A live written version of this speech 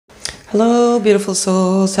Hello, beautiful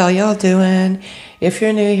souls. How y'all doing? If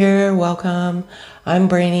you're new here, welcome. I'm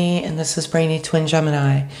Brainy, and this is Brainy Twin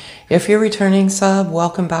Gemini. If you're returning sub,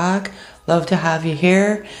 welcome back. Love to have you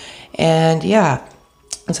here. And yeah,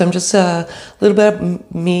 so I'm just a little bit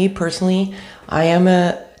of me personally. I am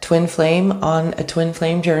a twin flame on a twin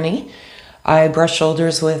flame journey. I brushed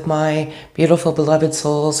shoulders with my beautiful beloved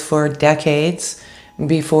souls for decades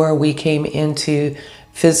before we came into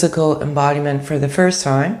physical embodiment for the first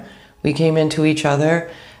time. We came into each other,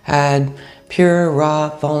 had pure,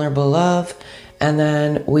 raw, vulnerable love, and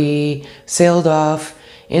then we sailed off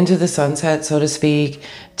into the sunset, so to speak,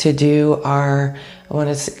 to do I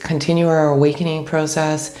want to continue our awakening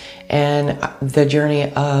process and the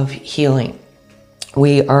journey of healing.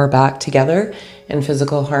 We are back together in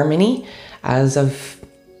physical harmony as of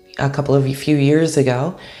a few years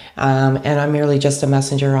ago. And I'm merely just a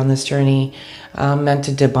messenger on this journey, meant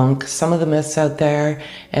to debunk some of the myths out there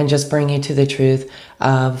and just bring you to the truth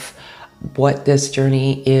of what this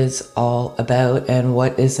journey is all about and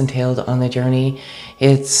what is entailed on the journey.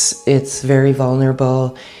 It's very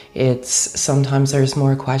vulnerable. Sometimes there's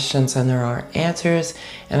more questions than there are answers.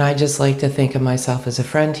 And I just like to think of myself as a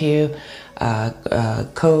friend to you, a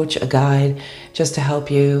coach, a guide, just to help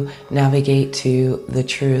you navigate to the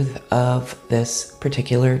truth of this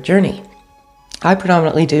particular journey. I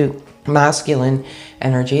predominantly do masculine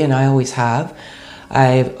energy, and I always have.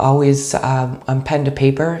 I'm pen to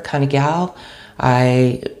paper kind of gal.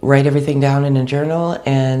 I write everything down in a journal,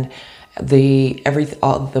 and the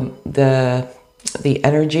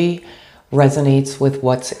energy resonates with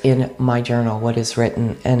what's in my journal, what is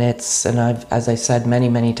written. And as I said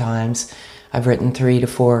many times, I've written 3 to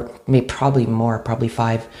 4, maybe probably more, probably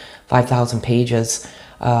 5,000 pages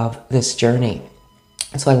of this journey.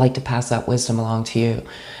 So I like to pass that wisdom along to you.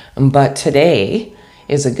 But today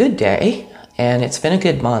is a good day, and it's been a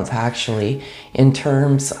good month actually, in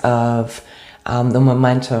terms of the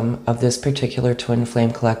momentum of this particular Twin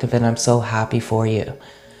Flame Collective, and I'm so happy for you.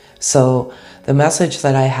 So the message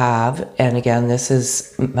that I have, and again, this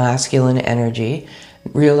is masculine energy,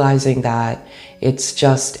 realizing that it's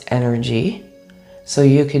just energy. So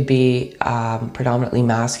you could be predominantly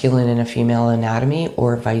masculine in a female anatomy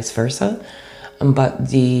or vice versa. But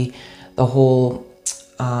the whole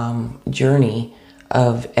journey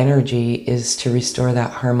of energy is to restore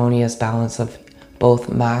that harmonious balance of both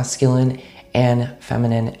masculine and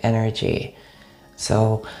feminine energy.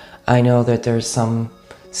 So I know that there's some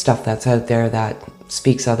stuff that's out there that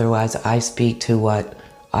speaks otherwise. I speak to what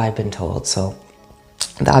I've been told, so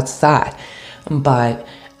that's that. But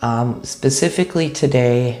specifically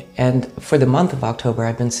today and for the month of October,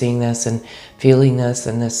 I've been seeing this and feeling this,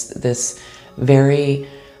 and this very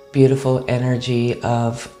beautiful energy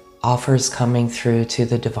of offers coming through to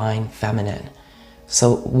the divine feminine.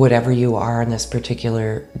 So whatever you are in this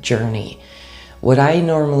particular journey, how I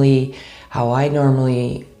normally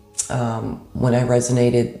when I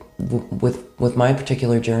resonated with my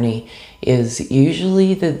particular journey is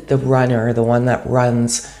usually the runner, the one that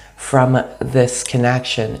runs from this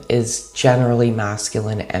connection, is generally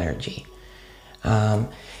masculine energy.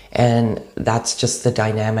 And that's just the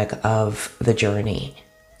dynamic of the journey.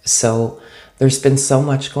 So there's been so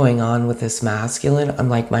much going on with this masculine. I'm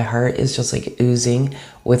like, my heart is just like oozing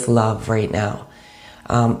with love right now.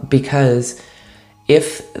 Because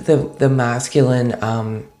if the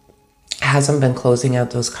masculine hasn't been closing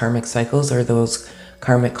out those karmic cycles or those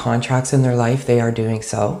karmic contracts in their life, they are doing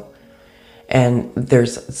so. And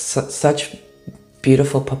there's such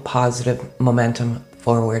beautiful positive momentum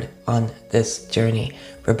forward on this journey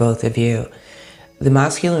for both of you. The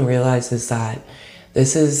masculine realizes that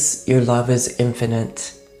your love is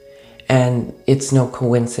infinite and it's no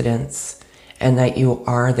coincidence, and that you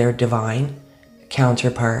are their divine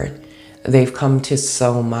counterpart. They've come to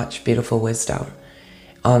so much beautiful wisdom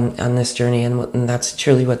on this journey, and that's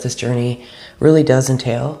truly what this journey really does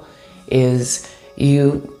entail, is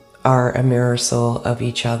you are a mirror soul of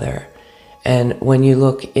each other. And when you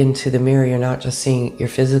look into the mirror, you're not just seeing your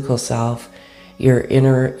physical self, your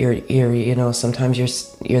inner, your sometimes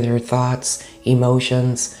your thoughts,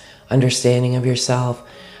 emotions, understanding of yourself.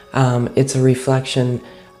 It's a reflection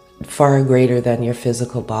far greater than your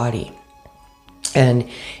physical body. And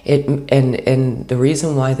the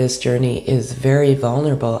reason why this journey is very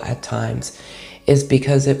vulnerable at times is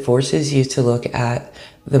because it forces you to look at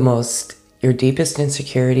your deepest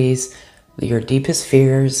insecurities, your deepest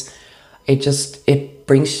fears. It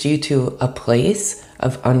brings you to a place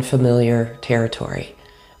of unfamiliar territory.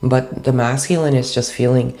 But the masculine is just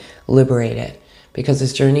feeling liberated, because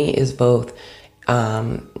this journey is both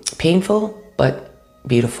painful but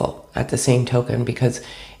beautiful at the same token, because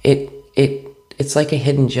it it's like a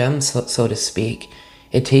hidden gem, so to speak.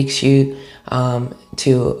 It takes you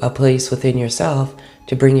to a place within yourself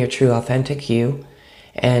to bring your true authentic you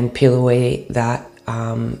and peel away that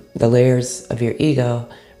the layers of your ego,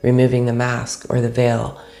 removing the mask or the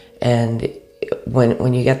veil. And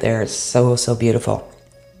when you get there, it's so beautiful.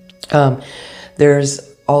 There's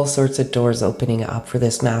all sorts of doors opening up for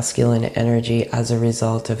this masculine energy as a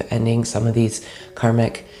result of ending some of these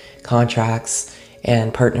karmic contracts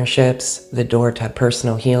and partnerships, the door to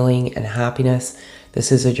personal healing and happiness.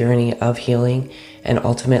 This is a journey of healing and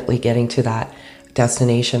ultimately getting to that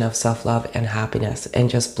destination of self-love and happiness and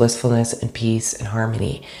just blissfulness and peace and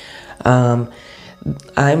harmony.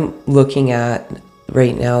 I'm looking at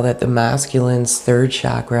right now that the masculine's third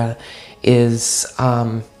chakra is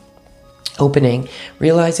opening,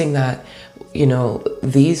 realizing that, you know,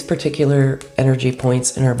 these particular energy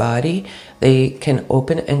points in our body, they can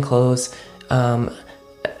open and close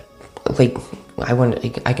like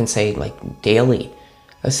I can say like daily.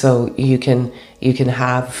 So you can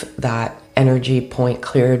have that energy point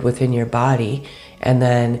cleared within your body, and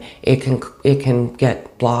then it can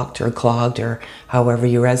get blocked or clogged or however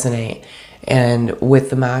you resonate. And with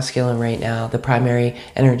the masculine right now, the primary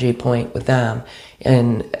energy point with them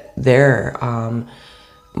and their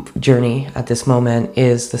journey at this moment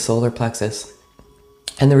is the solar plexus.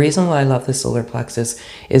 And the reason why I love the solar plexus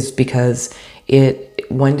is because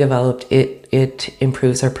when developed, it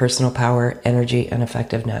improves our personal power, energy, and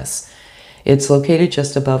effectiveness. It's located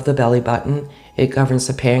just above the belly button. It governs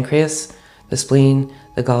the pancreas, the spleen,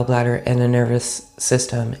 the gallbladder, and the nervous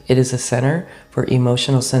system. It is a center for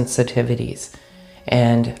emotional sensitivities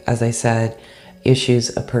and, as I said, issues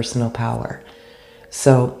of personal power.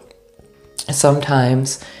 So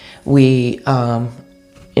sometimes we,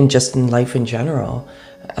 in life in general,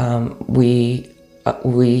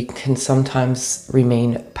 we can sometimes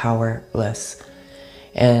remain powerless.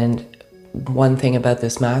 And one thing about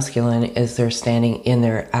this masculine is they're standing in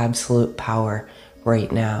their absolute power right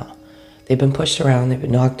now. They've been pushed around, they've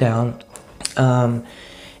been knocked down.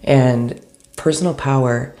 And personal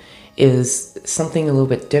power is something a little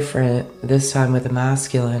bit different this time with the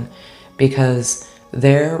masculine, because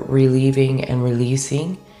they're relieving and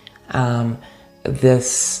releasing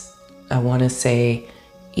this, I want to say,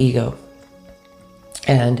 ego.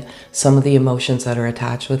 And some of the emotions that are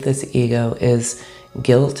attached with this ego is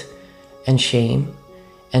guilt and shame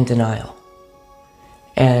and denial.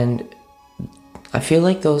 And I feel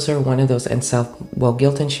like those are one of those, and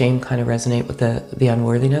guilt and shame kind of resonate with the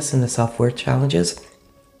unworthiness and the self-worth challenges.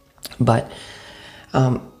 But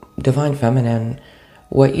Divine Feminine,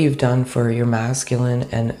 what you've done for your masculine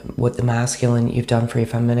and what the masculine you've done for your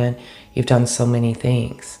feminine, you've done so many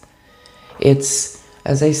things. It's,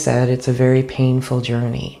 as I said, it's a very painful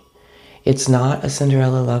journey. It's not a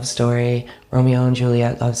Cinderella love story, Romeo and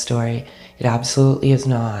Juliet love story. It absolutely is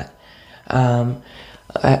not.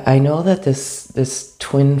 I know that this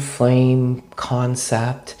twin flame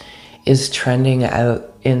concept is trending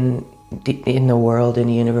out in the world, in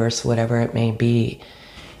the universe, whatever it may be.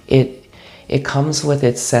 It comes with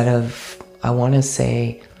its set of, I don't want to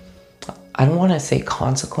say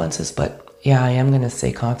consequences, but yeah, I am going to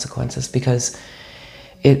say consequences, because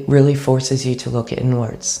it really forces you to look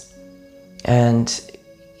inwards. And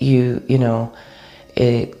you know,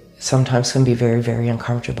 it sometimes can be very, very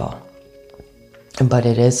uncomfortable, but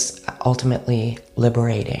it is ultimately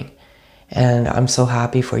liberating. And I'm so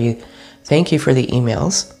happy for you. Thank you for the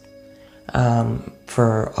emails.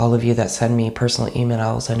 For all of you that send me personal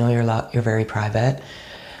emails, I know you're very private,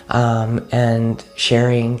 and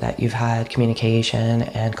sharing that you've had communication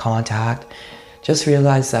and contact. Just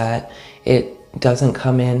realize that it doesn't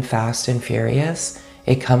come in fast and furious.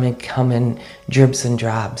 It come in dribs and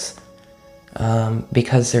drabs,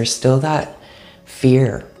 because there's still that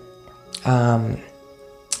fear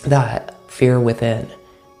within,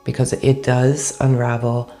 because it does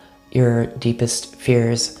unravel your deepest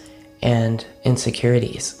fears and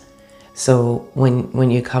insecurities. So when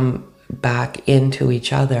you come back into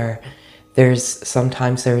each other,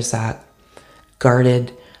 sometimes there's that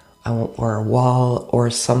guarded or a wall or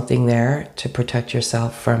something there to protect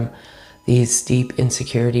yourself from these deep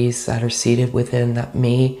insecurities that are seated within that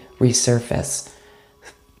may resurface.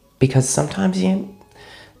 Because sometimes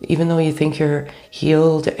even though you think you're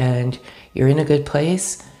healed and you're in a good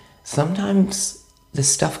place, sometimes this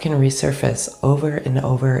stuff can resurface over and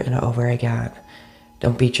over and over again.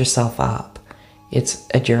 Don't beat yourself up. It's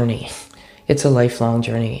a journey. It's a lifelong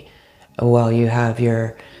journey. While you have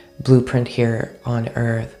your blueprint here on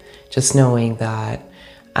earth, just knowing that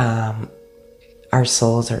our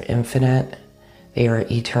souls are infinite, they are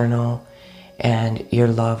eternal, and your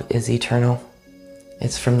love is eternal.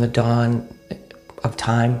 It's from the dawn of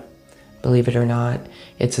time, believe it or not.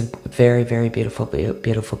 It's a very, very beautiful,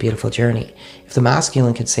 beautiful, beautiful journey. If the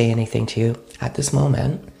masculine could say anything to you at this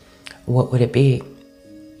moment, what would it be?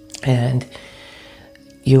 And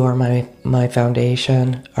you are my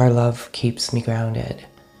foundation. Our love keeps me grounded.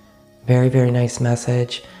 Very, very nice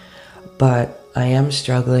message. But I am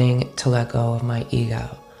struggling to let go of my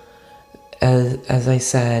ego. As I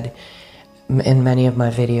said in many of my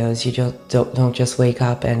videos, you just don't just wake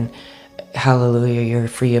up and hallelujah, you're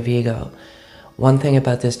free of ego. One thing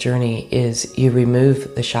about this journey is you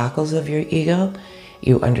remove the shackles of your ego,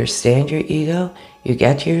 you understand your ego, you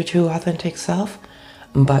get to your true authentic self,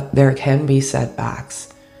 but there can be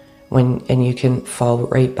setbacks and you can fall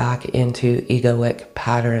right back into egoic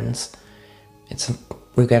patterns. It's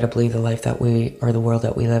regrettably the life that or the world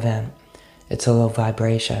that we live in. It's a low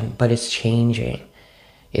vibration, but it's changing.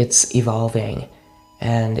 It's evolving,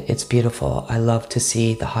 and it's beautiful. I love to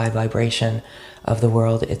see the high vibration of the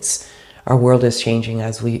world. Our world is changing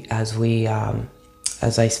as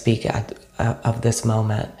I speak of this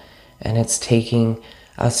moment, and it's taking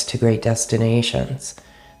us to great destinations.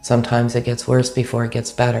 Sometimes it gets worse before it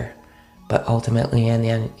gets better, but ultimately in the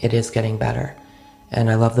end, it is getting better. And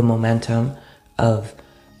I love the momentum of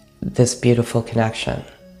this beautiful connection,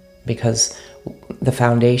 because the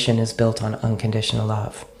foundation is built on unconditional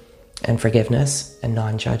love and forgiveness and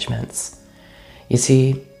non-judgments. You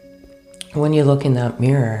see, when you look in that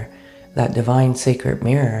mirror, that divine sacred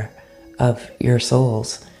mirror of your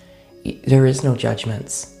souls, there is no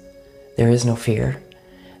judgments. There is no fear.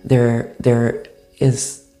 There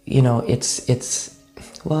is,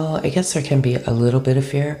 well, I guess there can be a little bit of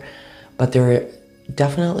fear, but there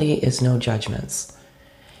definitely is no judgments.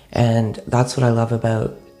 And that's what I love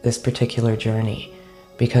about this particular journey,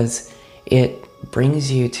 because it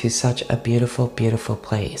brings you to such a beautiful, beautiful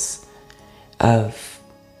place of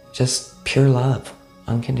just pure love,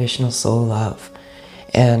 unconditional soul love.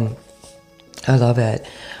 And I love it.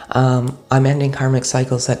 I'm ending karmic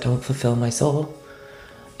cycles that don't fulfill my soul.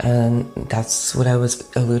 And that's what I was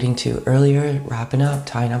alluding to earlier, wrapping up,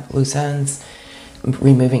 tying up loose ends,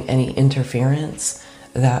 removing any interference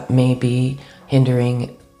that may be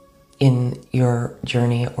hindering in your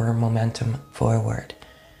journey or momentum forward.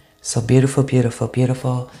 So beautiful, beautiful,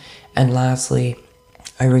 beautiful. And lastly,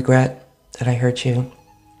 I regret that I hurt you.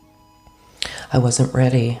 I wasn't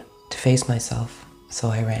ready to face myself, so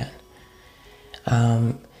I ran.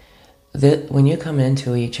 When you come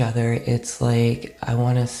into each other, it's like, I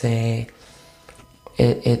want to say,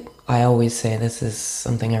 I always say, this is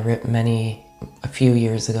something I wrote a few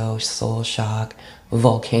years ago, soul shock,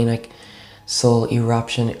 volcanic soul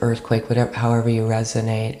eruption, earthquake, whatever, however you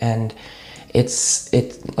resonate. And it's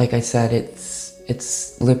like I said,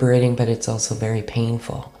 it's liberating, but it's also very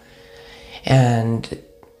painful. And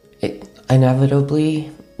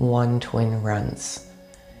inevitably, one twin runs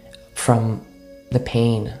from the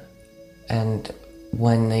pain. And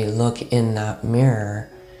when they look in that mirror,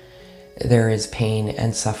 there is pain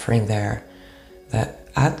and suffering there that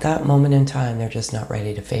at that moment in time, they're just not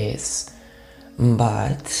ready to face.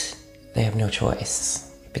 But they have no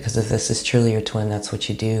choice, because if this is truly your twin, that's what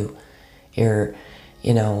you do. You're,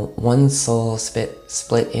 one soul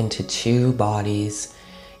split into two bodies,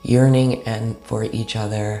 yearning for each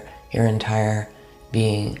other, your entire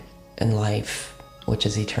being and life, which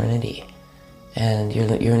is eternity. And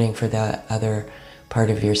you're yearning for that other part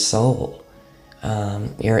of your soul.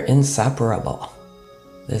 You're inseparable.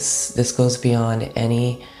 This goes beyond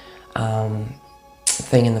any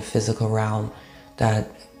thing in the physical realm that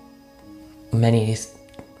many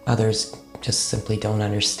others just simply don't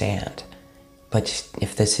understand. But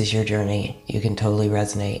if this is your journey, you can totally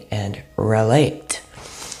resonate and relate.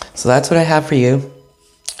 So that's what I have for you.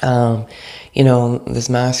 This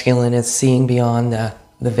masculine is seeing beyond the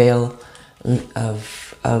veil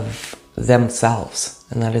of themselves,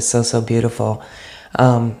 and that is so, so beautiful.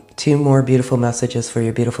 Two more beautiful messages for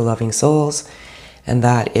your beautiful loving souls, and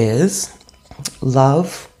that is,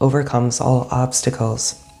 love overcomes all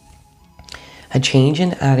obstacles. A change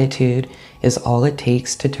in attitude is all it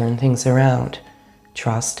takes to turn things around.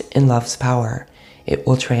 Trust in love's power. It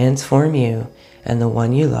will transform you and the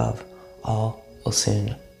one you love. All will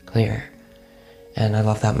soon clear. And I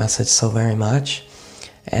love that message so very much.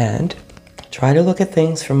 And try to look at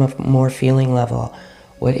things from a more feeling level.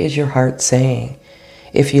 What is your heart saying?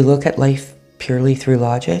 If you look at life purely through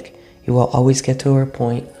logic, you will always get to a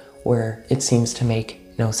point where it seems to make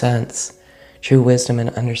no sense. True wisdom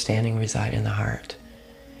and understanding reside in the heart.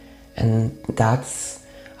 And that's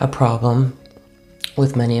a problem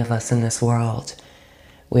with many of us in this world.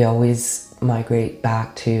 We always migrate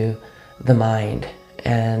back to the mind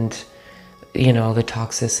and, you know, the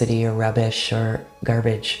toxicity or rubbish or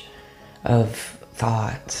garbage of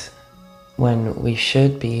thought, when we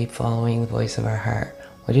should be following the voice of our heart.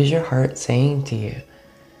 What is your heart saying to you?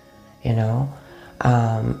 You know,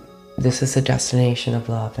 this is a destination of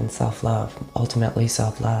love and self-love, ultimately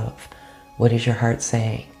self-love. What is your heart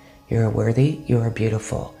saying? You are worthy, you are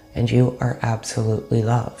beautiful, and you are absolutely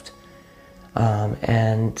loved.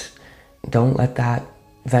 And don't let that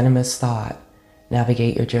venomous thought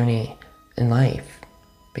navigate your journey in life,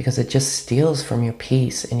 because it just steals from your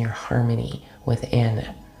peace and your harmony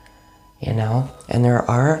within, you know. And there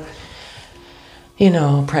are, you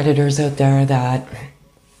know, predators out there that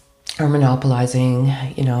are monopolizing,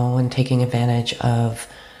 you know, and taking advantage of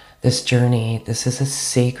this journey. This is a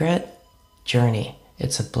sacred journey.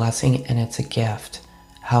 It's a blessing and it's a gift.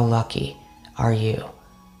 How lucky are you?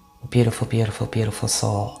 Beautiful, beautiful, beautiful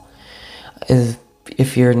soul.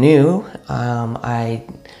 If you're new, I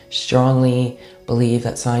strongly believe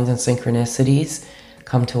that signs and synchronicities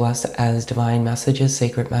come to us as divine messages,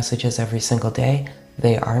 sacred messages every single day.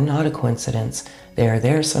 They are not a coincidence. They are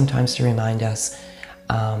there sometimes to remind us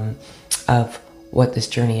of what this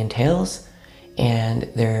journey entails, and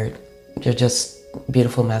they're just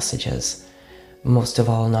beautiful messages. Most of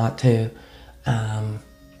all, not to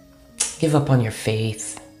give up on your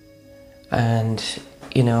faith. And,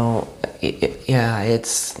 you know,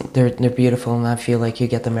 they're beautiful, and I feel like you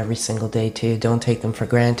get them every single day too. Don't take them for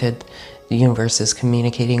granted. The universe is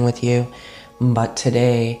communicating with you. But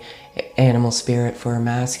today, animal spirit for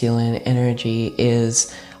masculine energy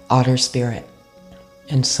is otter spirit.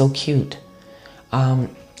 And so cute.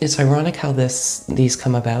 It's ironic how these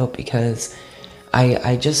come about, because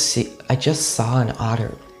I just saw an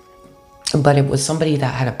otter, but it was somebody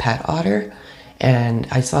that had a pet otter, and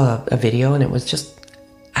I saw a video, and it was just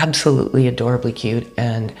absolutely adorably cute,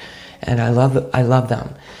 and I love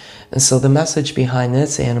them. And so the message behind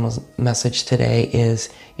this animal message today is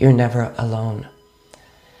you're never alone.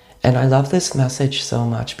 And I love this message so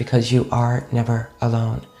much because you are never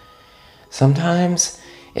alone. Sometimes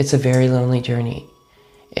it's a very lonely journey,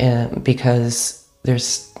 and because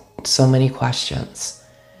there's so many questions,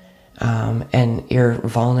 and you're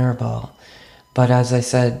vulnerable. But as I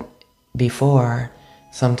said before,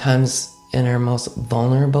 sometimes in our most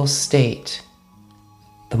vulnerable state,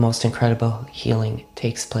 the most incredible healing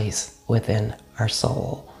takes place within our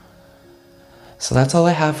soul. So that's all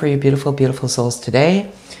I have for you, beautiful, beautiful souls today.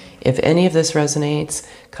 If any of this resonates,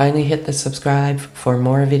 kindly hit the subscribe for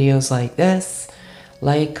more videos like this.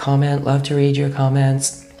 Like, comment, love to read your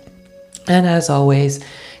comments. And as always,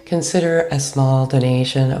 consider a small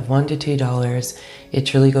donation of $1 to $2. It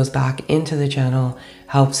truly goes back into the channel,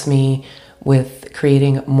 helps me with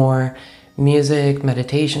creating more music,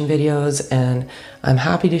 meditation videos, and I'm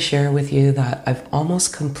happy to share with you that I've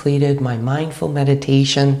almost completed my mindful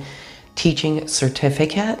meditation teaching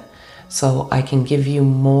certificate, so I can give you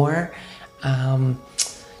more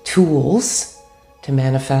tools to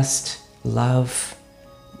manifest love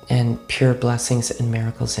and pure blessings and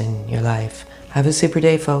miracles in your life. Have a super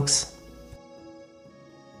day, folks.